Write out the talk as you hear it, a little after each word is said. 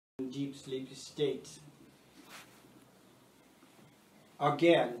deep sleep state.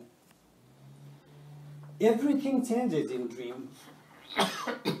 Again, everything changes in dream.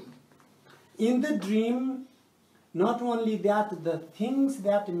 In the dream, not only that, the things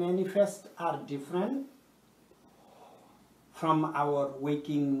that manifest are different from our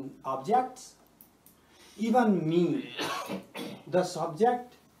waking objects. Even me, the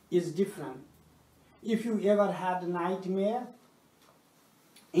subject, is different. If you ever had a nightmare,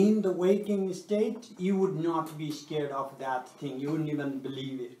 in the waking state, you would not be scared of that thing. You wouldn't even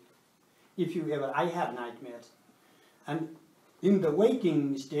believe it. If you ever, I had nightmares. And in the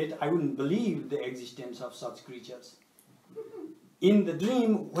waking state, I wouldn't believe the existence of such creatures. In the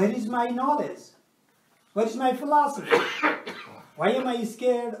dream, where is my knowledge? Where is my philosophy? Why am I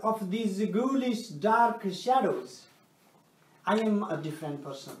scared of these ghoulish dark shadows? I am a different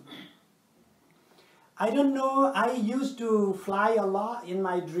person. I don't know, I used to fly a lot in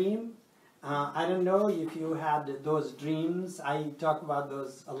my dream. I don't know if you had those dreams. I talk about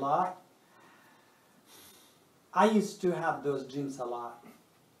those a lot. I used to have those dreams a lot.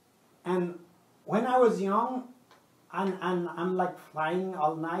 And when I was young, and I'm like flying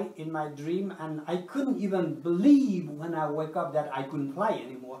all night in my dream, and I couldn't even believe when I wake up that I couldn't fly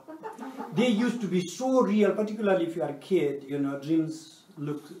anymore. They used to be so real, particularly if you are a kid, you know, dreams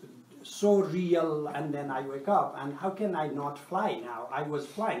look so real, and then I wake up, and how can I not fly now? I was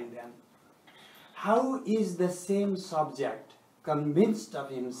flying then. How is the same subject convinced of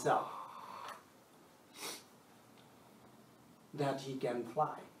himself that he can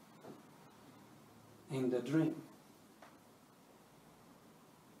fly in the dream?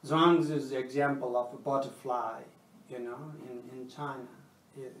 Zhuangzi's example of a butterfly, you know, in China.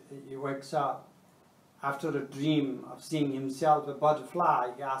 He wakes up after a dream of seeing himself a butterfly.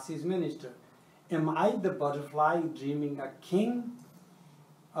 He asks his minister, am I the butterfly dreaming a king,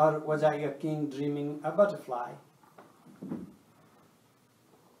 or was I a king dreaming a butterfly?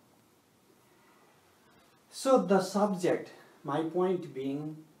 So the subject, my point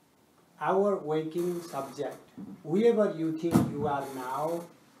being, our waking subject, whoever you think you are now,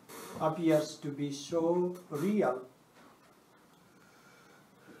 appears to be so real.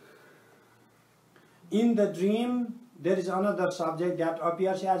 In the dream, there is another subject that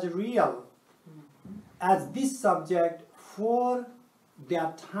appears as real, as this subject for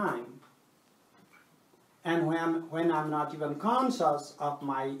that time. And when I'm not even conscious of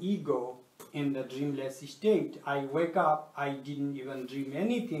my ego in the dreamless state, I wake up, I didn't even dream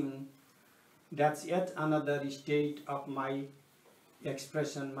anything. That's yet another state of my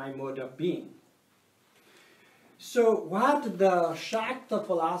expression, my mode of being. So what the Śākta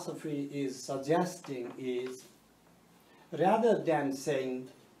philosophy is suggesting is, rather than saying,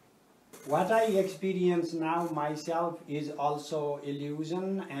 what I experience now myself is also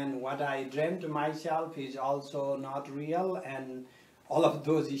illusion, and what I dreamt myself is also not real, and all of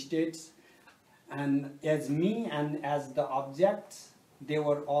those states, and as me and as the objects, they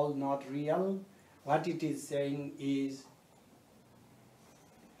were all not real. What it is saying is,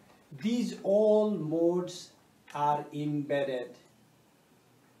 these all modes are embedded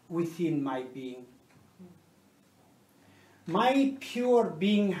within my being. My pure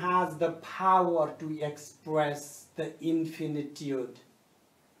being has the power to express the infinitude,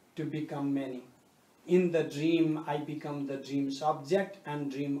 to become many. In the dream, I become the dream subject and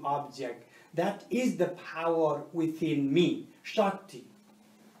dream object. That is the power within me, Shakti.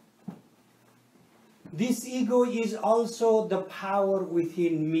 This ego is also the power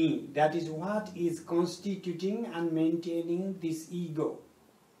within me. That is what is constituting and maintaining this ego.